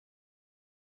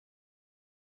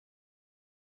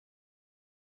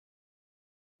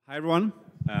Hi, everyone.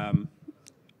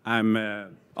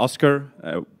 I'm Oscar.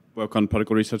 I work on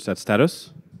protocol research at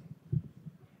Status.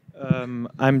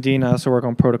 I'm Dean. I also work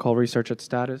on protocol research at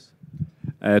Status.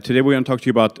 Today, we're going to talk to you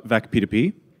about VAC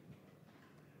P2P.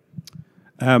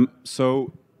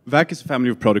 So VAC is a family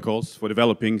of protocols for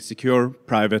developing secure,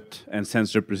 private, and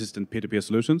censorship-resistant peer-to-peer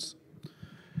solutions.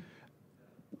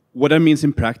 What that means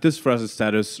in practice for us at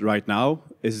Status right now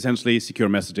is essentially secure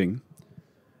messaging.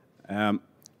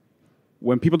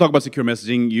 When people talk about secure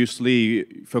messaging, usually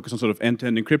focus on sort of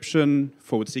end-to-end encryption,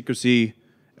 forward secrecy,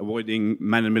 avoiding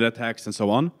man-in-the-middle attacks, and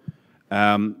so on.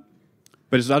 But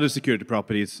there's other security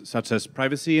properties, such as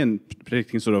privacy and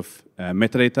protecting sort of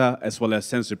metadata, as well as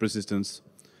censorship resistance.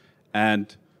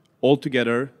 And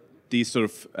altogether, these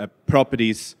sort of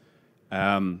properties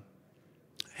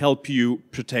help you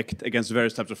protect against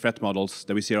various types of threat models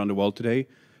that we see around the world today,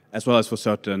 as well as for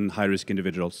certain high-risk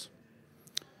individuals.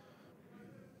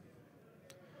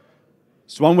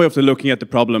 So one way of looking at the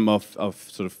problem of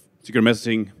sort of secure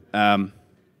messaging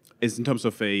is in terms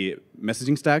of a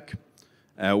messaging stack,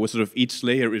 where sort of each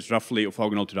layer is roughly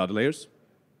orthogonal to the other layers.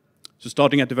 So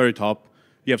starting at the very top,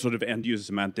 you have sort of end-user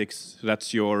semantics. So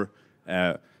that's your,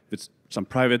 it's some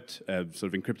private sort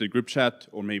of encrypted group chat,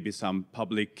 or maybe some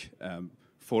public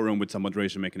forum with some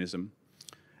moderation mechanism.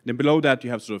 Then below that,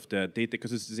 you have sort of the data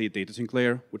consistency data sync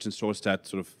layer, which ensures that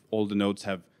sort of all the nodes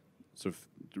have sort of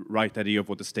the right idea of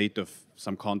what the state of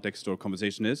some context or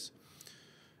conversation is.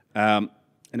 And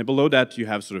then below that, you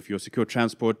have sort of your secure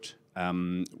transport,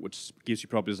 which gives you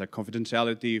properties like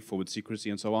confidentiality, forward secrecy,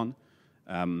 and so on.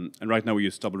 And right now we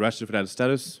use double register for that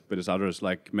status, but there's others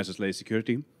like message layer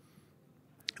security.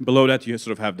 Below that, you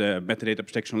sort of have the metadata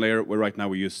protection layer, where right now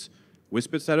we use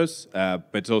whispered status,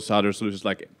 but there's also other solutions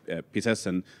like PSS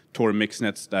and Tor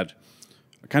mixnets that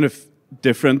are kind of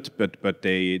different, but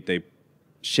they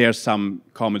share some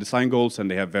common design goals,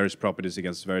 and they have various properties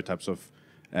against various types of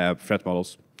threat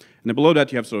models. And then below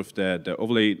that, you have sort of the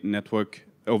overlay network,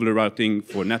 overlay routing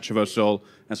for net traversal,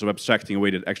 and sort of abstracting away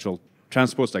the actual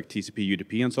transports like TCP,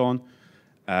 UDP, and so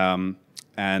on.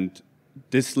 And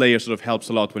this layer sort of helps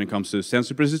a lot when it comes to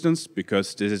censorship resistance,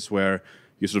 because this is where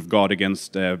you sort of guard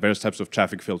against various types of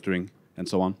traffic filtering and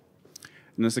so on.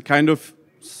 And as a kind of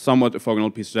somewhat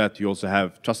orthogonal piece of that, you also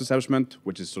have trust establishment,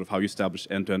 which is sort of how you establish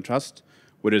end-to-end trust,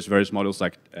 where there's various models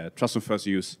like trust on first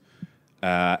use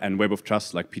and web of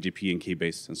trust like PGP and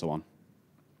key-based and so on.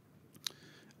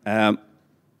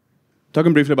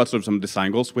 Talking briefly about sort of some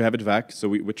design goals we have at VAC. So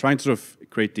we're trying to sort of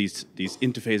create these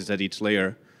interfaces at each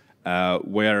layer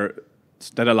where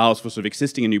that allows for sort of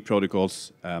existing and new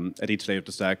protocols at each layer of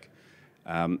the stack.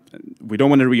 We don't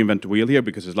want to reinvent the wheel here,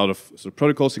 because there's a lot of sort of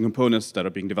protocols and components that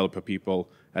are being developed by people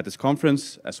at this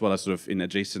conference, as well as sort of in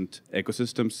adjacent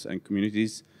ecosystems and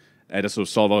communities that sort of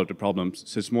solve all of the problems.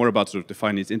 So it's more about sort of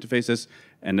defining these interfaces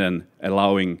and then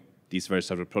allowing these various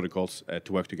types of protocols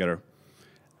to work together.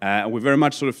 And we very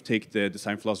much sort of take the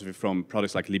design philosophy from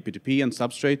products like libp2p and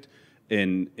Substrate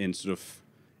in sort of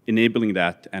enabling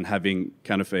that and having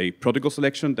kind of a protocol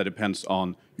selection that depends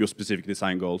on your specific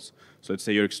design goals. So let's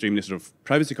say you're extremely sort of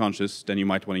privacy conscious, then you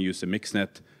might want to use a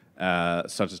mixnet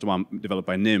such as the one developed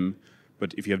by NIM.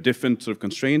 But if you have different sort of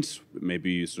constraints,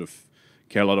 maybe you sort of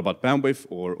care a lot about bandwidth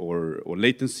or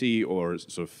latency or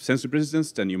sort of censorship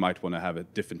resistance, then you might want to have a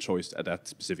different choice at that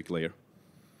specific layer.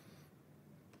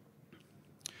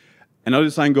 Another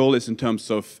design goal is in terms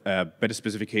of better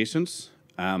specifications.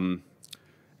 And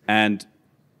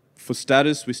for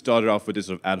Status, we started off with this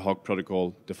sort of ad hoc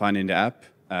protocol defining the app.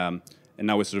 And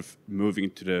now we're sort of moving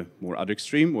to the more other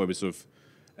extreme, where we sort of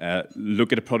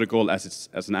look at the protocol as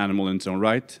an animal in its own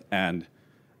right, and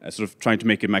sort of trying to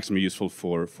make it maximally useful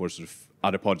for sort of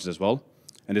other parties as well.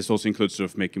 And this also includes sort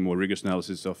of making more rigorous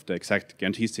analysis of the exact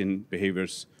guarantees in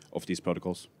behaviors of these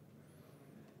protocols.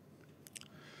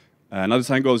 Another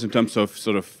design goal is in terms of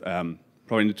sort of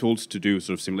providing the tools to do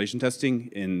sort of simulation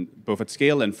testing in both at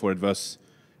scale and for adverse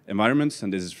environments.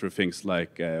 And this is for things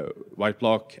like White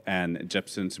Block and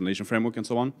Jepson simulation framework and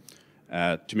so on,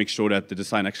 to make sure that the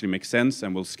design actually makes sense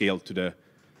and will scale to the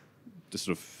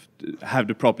sort of have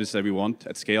the properties that we want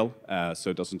at scale, so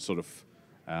it doesn't sort of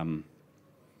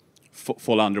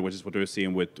fall under, which is what we're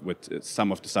seeing with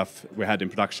some of the stuff we had in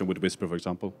production with Whisper, for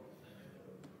example.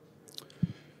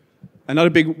 Another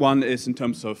big one is in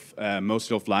terms of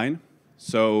mostly offline.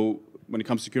 So when it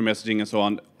comes to secure messaging and so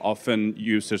on, often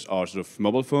users are sort of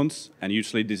mobile phones, and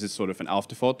usually this is sort of an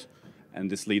afterthought, and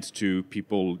this leads to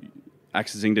people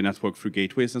accessing the network through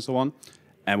gateways and so on.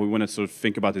 And we want to sort of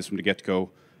think about this from the get-go.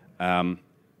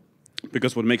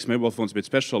 Because what makes mobile phones a bit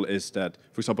special is that,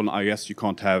 for example, on iOS, you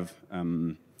can't have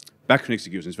background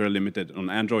execution is very limited. On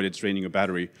Android, it's draining your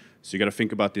battery. So you got to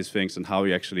think about these things and how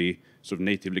you actually sort of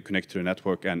natively connect to the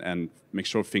network and make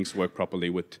sure things work properly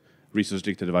with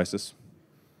resource-addicted devices.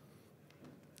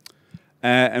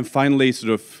 And finally,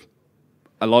 sort of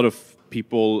a lot of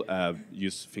people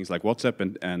use things like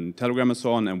WhatsApp and Telegram and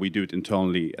so on, and we do it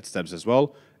internally at Steps as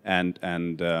well. And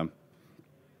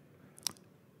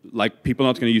like people are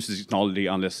not going to use this technology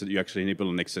unless you actually enable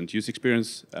an excellent user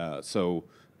experience. So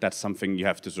that's something you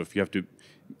have to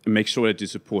make sure that you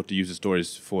support the user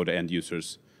stories for the end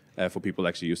users, for people to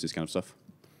actually use this kind of stuff.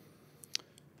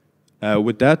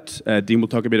 With that, Dean will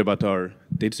talk a bit about our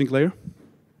data sync layer.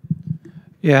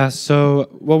 Yeah, so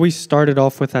what we started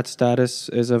off with at Status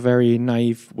is a very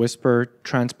naive Whisper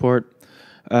transport.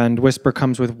 And Whisper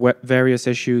comes with various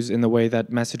issues in the way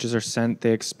that messages are sent.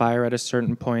 They expire at a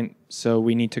certain point, so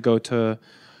we need to go to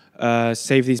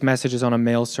save these messages on a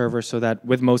mail server so that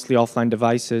with mostly offline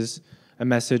devices, a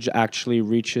message actually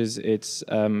reaches its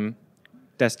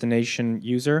destination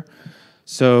user.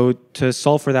 So to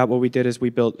solve for that, what we did is we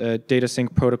built a data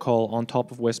sync protocol on top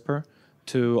of Whisper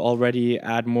to already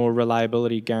add more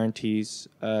reliability guarantees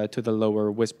to the lower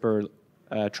Whisper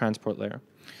transport layer.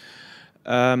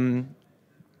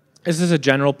 This is a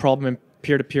general problem in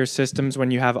peer-to-peer systems when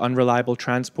you have unreliable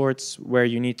transports where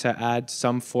you need to add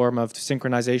some form of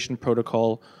synchronization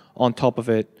protocol on top of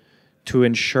it to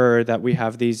ensure that we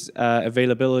have these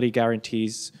availability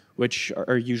guarantees, which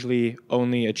are usually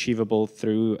only achievable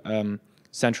through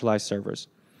centralized servers.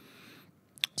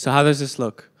 So how does this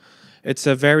look? It's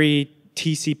a very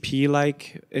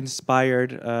TCP-like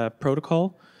inspired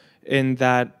protocol in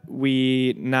that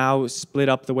we now split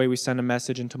up the way we send a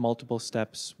message into multiple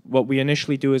steps. What we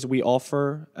initially do is we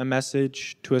offer a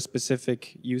message to a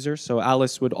specific user. So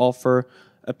Alice would offer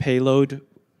a payload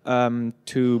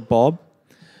to Bob.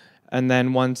 And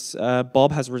then once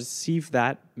Bob has received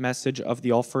that message of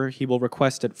the offer, he will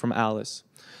request it from Alice.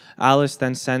 Alice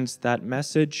then sends that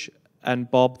message, and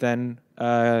Bob then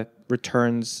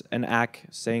returns an ACK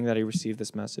saying that he received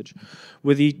this message.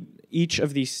 With each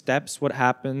of these steps, what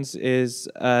happens is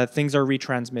things are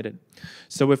retransmitted.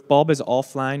 So if Bob is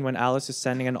offline when Alice is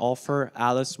sending an offer,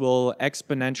 Alice will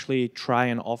exponentially try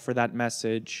and offer that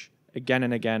message again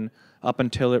and again up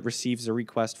until it receives a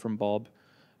request from Bob.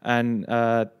 And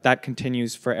that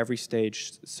continues for every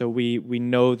stage. So we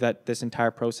know that this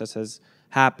entire process has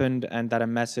happened and that a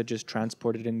message is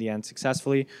transported in the end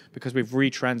successfully because we've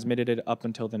retransmitted it up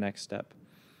until the next step.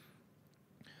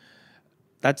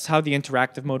 That's how the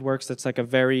interactive mode works. That's like a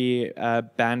very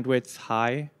bandwidth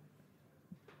high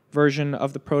version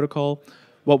of the protocol.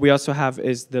 What we also have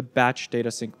is the batch data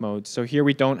sync mode. So here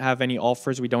we don't have any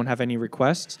offers, we don't have any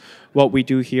requests. What we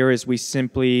do here is we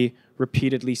simply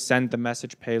repeatedly send the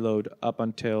message payload up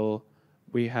until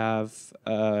we have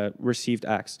received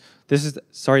ACKs. This is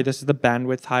the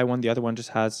bandwidth high one. The other one just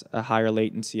has a higher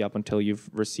latency up until you've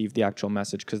received the actual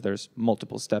message because there's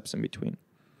multiple steps in between.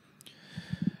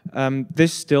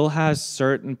 This still has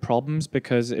certain problems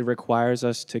because it requires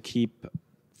us to keep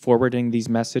forwarding these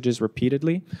messages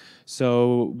repeatedly.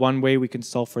 So one way we can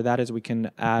solve for that is we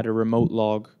can add a remote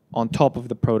log on top of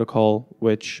the protocol,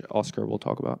 which Oskar will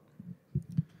talk about.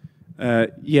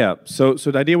 Yeah, so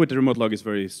the idea with the remote log is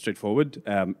very straightforward.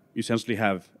 You essentially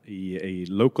have a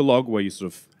local log where you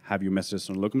sort of have your messages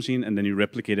on a local machine, and then you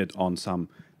replicate it on some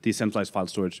decentralized file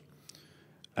storage.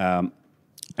 And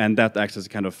that acts as a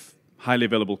kind of highly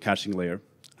available caching layer.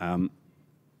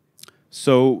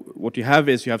 So what you have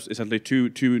is you have essentially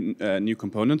two new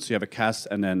components. You have a cache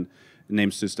and then a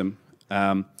name system.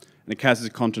 And the cache is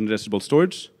a content addressable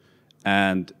storage,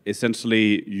 and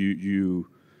essentially you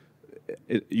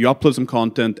upload some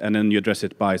content and then you address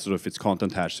it by sort of its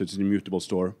content hash, so it's an immutable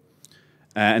store.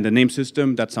 And the name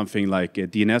system, that's something like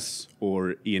DNS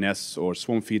or ENS or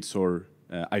swarm feeds or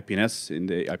IPNS in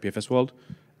the IPFS world,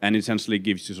 and it essentially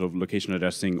gives you sort of location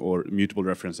addressing or mutable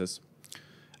references.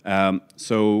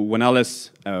 So when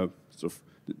Alice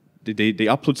they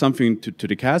upload something to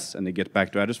the cache and they get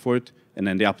back to address for it, and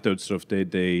then they upload sort of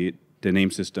the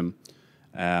name system.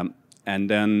 And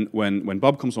then when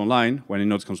Bob comes online, when a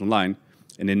node comes online,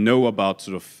 and they know about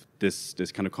sort of this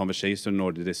kind of conversation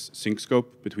or this sync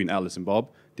scope between Alice and Bob,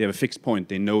 they have a fixed point.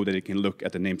 They know that they can look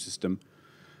at the name system,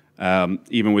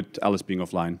 even with Alice being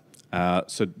offline.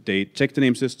 So they check the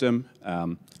name system,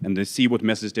 and they see what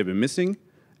messages they've been missing,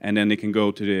 and then they can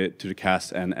go to the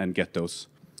cache and get those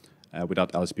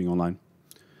without Alice being online.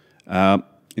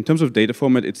 In terms of data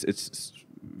format, it's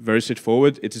very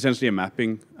straightforward. It's essentially a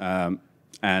mapping.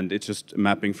 And it's just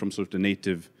mapping from sort of the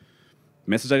native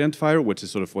message identifier, which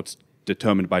is sort of what's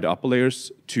determined by the upper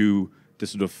layers, to the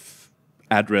sort of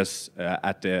address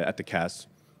at the cache.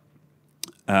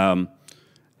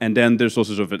 And then there's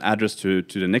also sort of an address to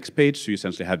the next page. So you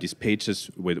essentially have these pages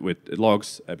with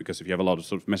logs, because if you have a lot of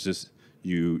sort of messages,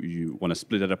 you want to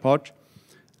split it apart.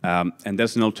 And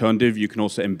there's an alternative. You can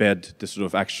also embed the sort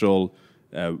of actual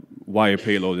wire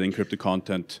payload, the encrypted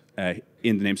content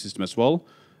in the name system as well.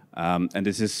 And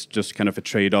this is just kind of a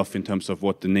trade-off in terms of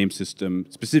what the name system,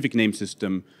 specific name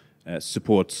system,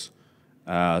 supports.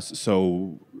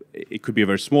 So it could be a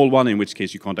very small one, in which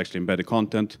case you can't actually embed the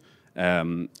content.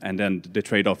 And then the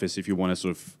trade-off is if you want to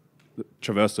sort of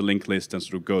traverse the linked list and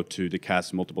sort of go to the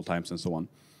CAS multiple times and so on.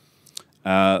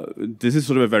 This is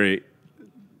sort of a very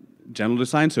general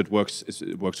design, so it works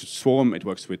with Swarm, it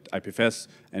works with IPFS,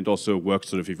 and also works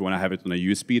sort of if you want to have it on a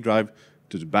USB drive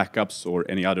to do backups or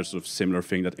any other sort of similar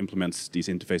thing that implements these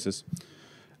interfaces.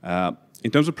 In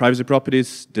terms of privacy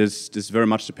properties, this very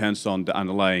much depends on the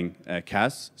underlying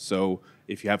CAS. So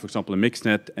if you have, for example, a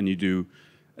mixnet and you do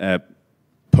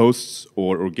posts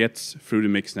or gets through the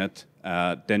mixnet,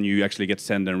 then you actually get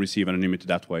send and receive anonymity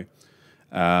that way.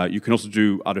 You can also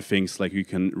do other things, like you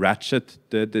can ratchet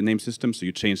the name system, so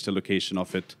you change the location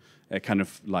of it, kind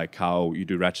of like how you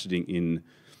do ratcheting in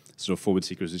sort of forward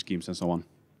secrecy schemes and so on.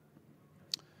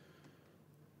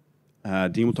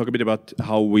 Dean will talk a bit about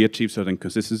how we achieve certain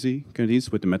consistency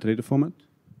guarantees with the metadata format.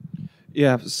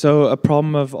 Yeah, so a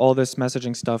problem of all this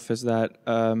messaging stuff is that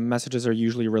messages are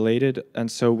usually related,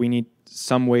 and so we need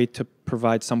some way to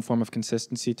provide some form of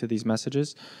consistency to these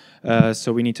messages.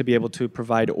 So we need to be able to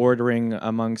provide ordering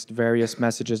amongst various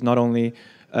messages, not only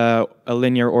a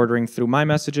linear ordering through my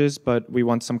messages, but we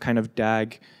want some kind of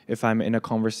DAG if I'm in a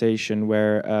conversation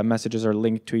where messages are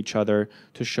linked to each other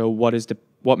to show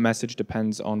what message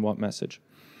depends on what message.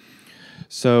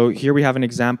 So here we have an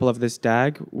example of this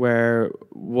DAG where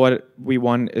what we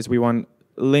want is we want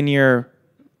linear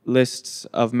lists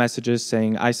of messages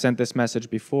saying, I sent this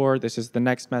message before, this is the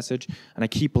next message, and I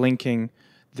keep linking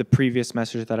the previous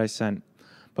message that I sent.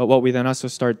 But what we then also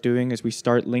start doing is we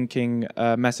start linking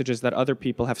messages that other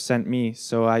people have sent me.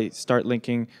 So I start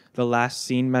linking the last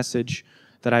seen message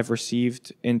that I've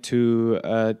received into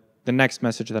the next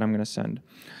message that I'm going to send.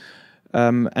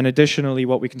 And additionally,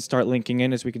 what we can start linking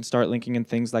in is we can start linking in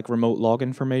things like remote log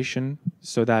information,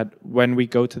 so that when we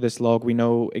go to this log, we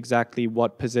know exactly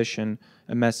what position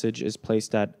a message is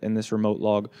placed at in this remote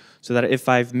log, so that if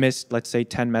I've missed, let's say,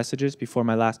 10 messages before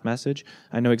my last message,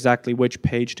 I know exactly which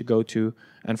page to go to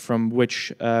and from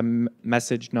which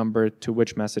message number to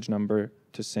which message number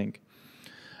to sync.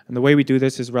 And the way we do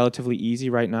this is relatively easy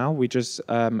right now. We just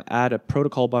add a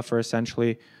protocol buffer,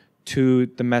 essentially, to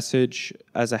the message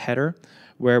as a header,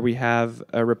 where we have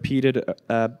a repeated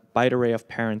byte array of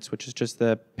parents, which is just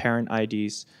the parent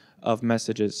IDs of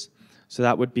messages. So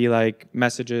that would be like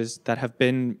messages that have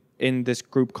been in this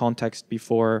group context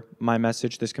before my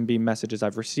message. This can be messages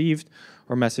I've received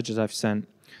or messages I've sent.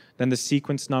 Then the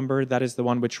sequence number, that is the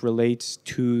one which relates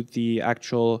to the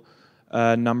actual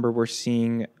number we're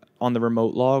seeing on the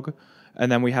remote log.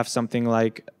 And then we have something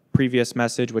like previous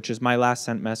message, which is my last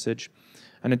sent message.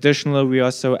 And additionally, we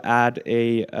also add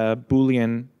a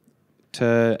Boolean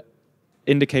to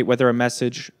indicate whether a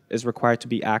message is required to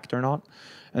be ACKed or not.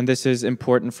 And this is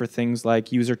important for things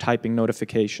like user typing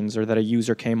notifications or that a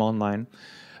user came online.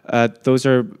 Those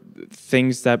are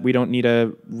things that we don't need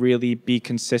to really be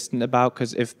consistent about,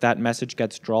 because if that message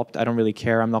gets dropped, I don't really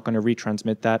care. I'm not going to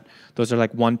retransmit that. Those are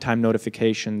like one-time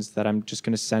notifications that I'm just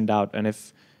going to send out. And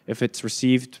if it's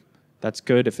received, that's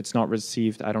good. If it's not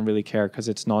received, I don't really care, because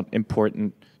it's not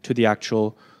important to the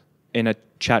actual, in a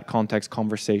chat context,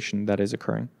 conversation that is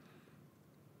occurring.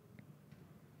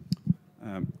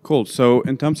 Cool. So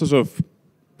in terms of sort of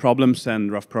problems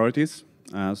and rough priorities,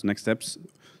 so next steps.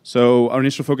 So our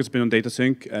initial focus has been on data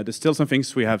sync. There's still some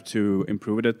things we have to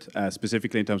improve with it,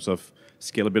 specifically in terms of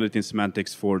scalability and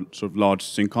semantics for sort of large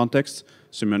sync contexts.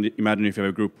 So imagine if you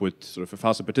have a group with sort of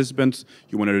 1,000 participants,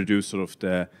 you want to reduce sort of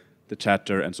the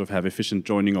chatter and sort of have efficient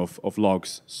joining of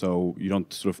logs, so you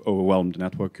don't sort of overwhelm the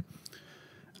network.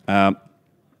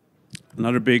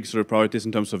 Another big sort of priority is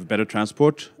in terms of better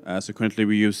transport. So currently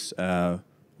we use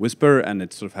Whisper, and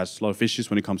it sort of has a lot of issues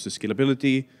when it comes to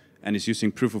scalability, and it's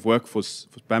using proof of work for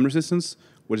spam resistance,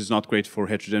 which is not great for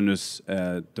heterogeneous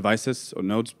devices or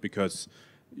nodes, because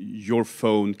your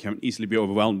phone can easily be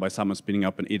overwhelmed by someone spinning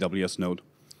up an AWS node.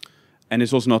 And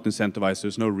it's also not incentivized.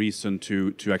 There's no reason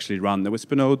to actually run the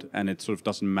Whisper node, and it sort of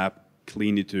doesn't map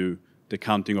cleanly to the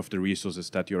counting of the resources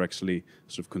that you're actually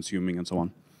sort of consuming and so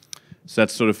on. So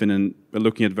that's sort of we're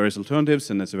looking at various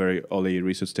alternatives, and it's a very early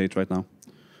research stage right now.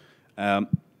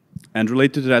 And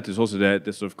related to that is also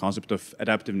the sort of concept of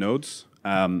adaptive nodes.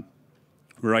 Where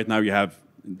right now you have,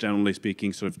 generally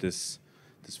speaking, sort of this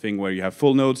this thing where you have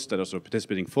full nodes that are sort of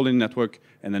participating fully in the network,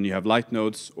 and then you have light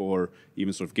nodes or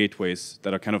even sort of gateways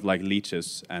that are kind of like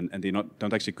leeches, and they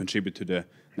don't actually contribute to the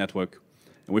network.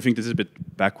 And we think this is a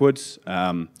bit backwards,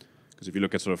 because if you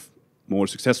look at sort of more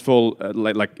successful,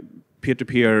 like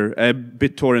peer-to-peer,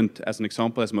 BitTorrent as an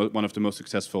example, as one of the most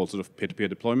successful sort of peer-to-peer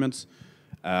deployments,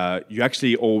 you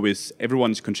actually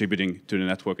everyone is contributing to the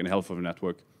network and the health of the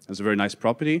network. It's a very nice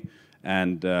property,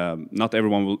 and not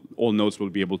all nodes will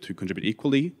be able to contribute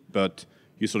equally, but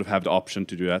you sort of have the option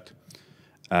to do that.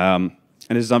 And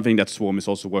this is something that Swarm is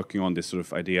also working on, this sort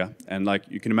of idea. And like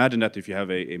you can imagine that if you have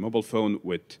a mobile phone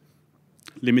with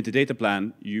limited data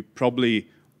plan, you probably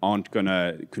aren't going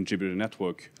to contribute to the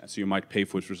network, so you might pay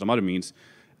for it through some other means.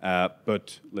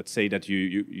 But let's say that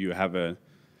you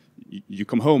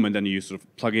come home and then you sort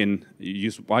of plug in, you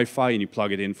use Wi-Fi and you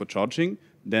plug it in for charging,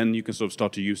 then you can sort of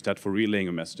start to use that for relaying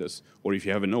of messages. Or if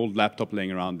you have an old laptop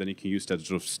laying around, then you can use that to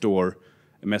sort of store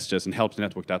messages and help the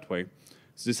network that way.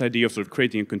 So this idea of sort of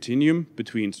creating a continuum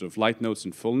between sort of light nodes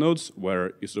and full nodes,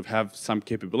 where you sort of have some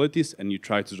capabilities and you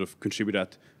try to sort of contribute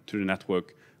that to the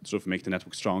network, to sort of make the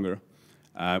network stronger.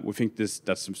 We think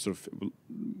that's some sort of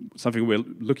something we're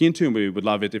looking into, and we would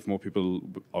love it if more people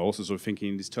are also sort of thinking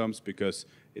in these terms, because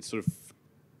it sort of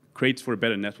creates for a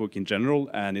better network in general,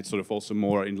 and it's sort of also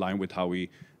more in line with how we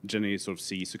generally sort of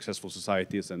see successful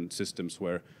societies and systems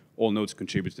where all nodes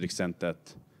contribute to the extent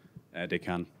that they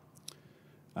can.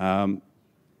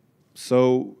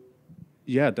 So,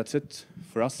 yeah, that's it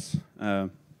for us. Are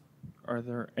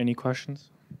there any questions?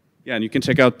 Yeah, and you can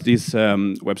check out these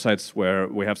websites where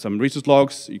we have some resource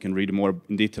logs. You can read more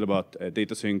in detail about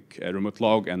data sync, remote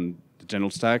log, and the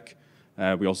general stack.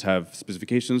 We also have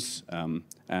specifications,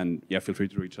 and yeah, feel free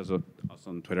to reach us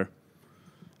on Twitter.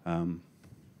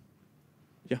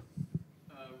 Yeah.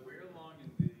 Where along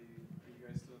are you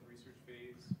guys still in research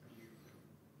phase? Have you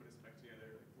put a spec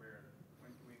together?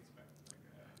 When can we expect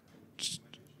implementation?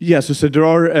 Yeah, so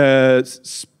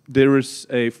there is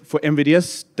for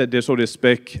MVDS that there's already a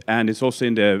spec, and it's also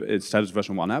in the status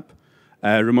version 1 app.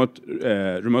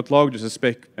 Remote log, there's a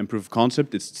spec and proof of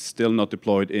concept. It's still not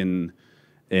deployed in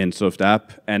sort of the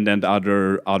app, and then the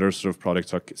other sort of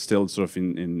products are still sort of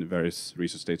in various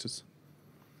research stages.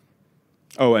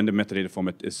 Oh, and the metadata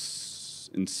format is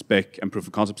in spec and proof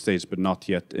of concept stage, but not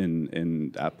yet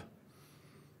in the app.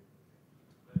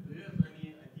 Do you have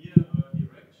any idea or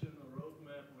direction or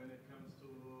roadmap when it comes to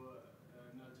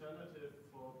an alternative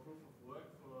for proof of work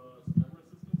for standard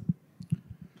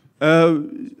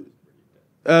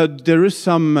systems? There is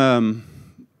some.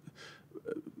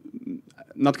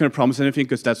 Not going to promise anything,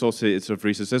 because that's also it's sort of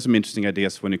research. There's some interesting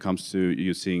ideas when it comes to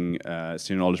using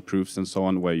zero knowledge proofs and so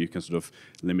on, where you can sort of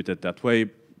limit it that way.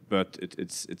 But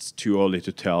it's too early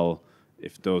to tell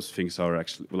if those things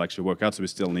will actually work out. So we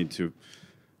still need to,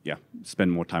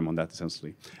 spend more time on that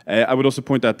essentially. I would also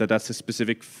point out that that's a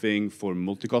specific thing for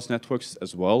multicast networks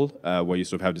as well, where you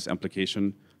sort of have this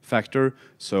amplification factor.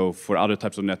 So for other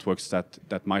types of networks,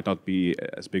 that might not be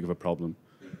as big of a problem.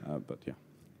 But yeah.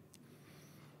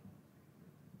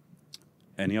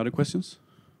 Any other questions?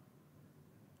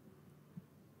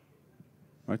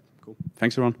 All right, cool.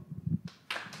 Thanks, everyone.